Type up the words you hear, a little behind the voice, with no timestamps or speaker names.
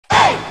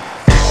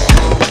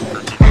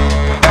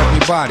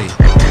Everybody.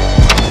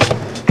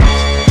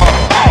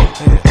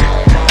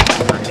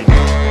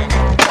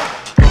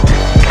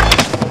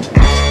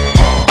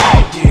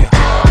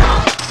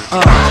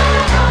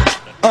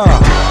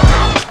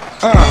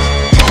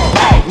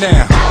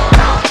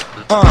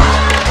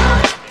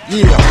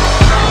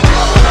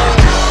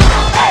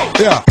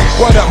 Yeah,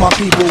 what up my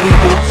people,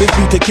 weeple? This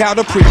beat to cow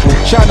the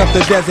prequel. Shine up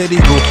the desert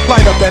eagle,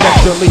 light up that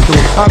extra lethal.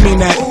 I mean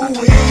that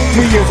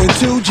 3 years and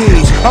 2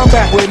 G's. I'm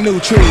back with new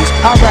trees.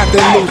 I rap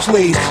in loose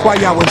leaves while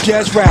y'all was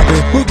just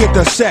rapping. We get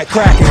the set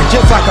cracking,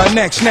 just like our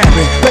neck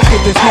snapping. Let's get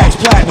this next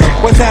platinum.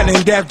 What's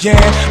happening, Def Jam?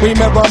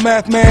 Remember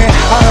Meth Man?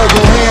 I heard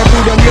your hand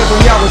through them years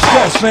when y'all was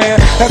stressed, man.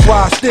 That's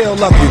why I still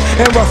love you,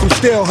 and Russell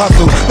still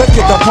hustle. Let's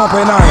get the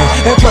pumping iron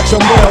and flex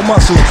some real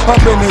muscle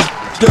up in this.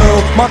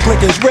 Dude, my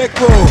clique is Rick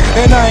Roll,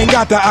 and I ain't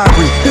got the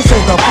ivory. This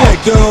ain't the flick,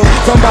 dude.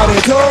 Somebody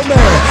told me,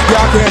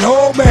 y'all can't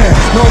hold me.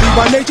 Naughty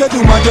by nature,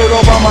 do my dirt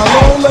over my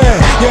lowland.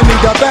 You need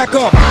to back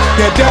up,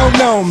 you don't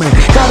know me.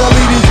 Gotta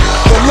leave these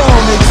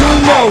alone, they too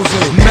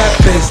nosy.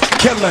 Meth is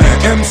killing,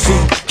 MC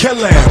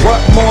killing. What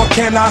more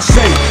can I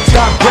say?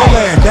 Stop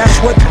grilling, that's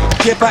what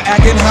get for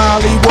acting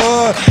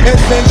Hollywood. And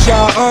since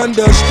y'all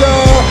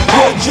understood,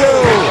 would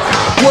you?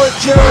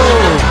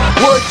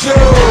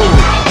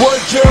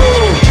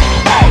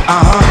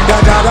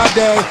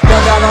 Da-da-da-day,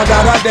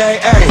 da-da-da-da-day,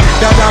 ayy.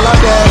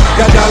 Da-da-da-day,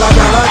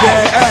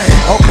 da-da-da-da-day, ayy.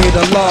 Okay,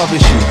 the love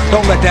issue,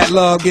 don't let that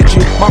love get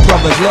you. My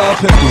brothers love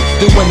pistol,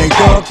 do when they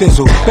thug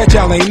thistle. Bet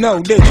y'all ain't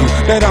know, did you?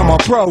 That I'm a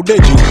pro,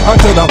 did you?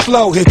 Until the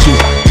flow hit you.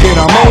 Then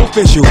I'm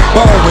official,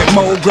 bone with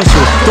more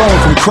gristle. Thrown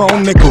from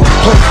chrome nickel,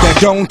 place that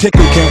don't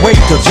tickle. Can't wait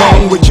to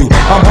zone with you.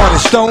 I'm hard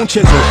as stone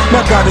chisel.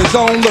 Now got his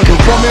own little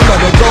formula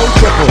that go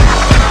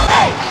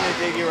triple.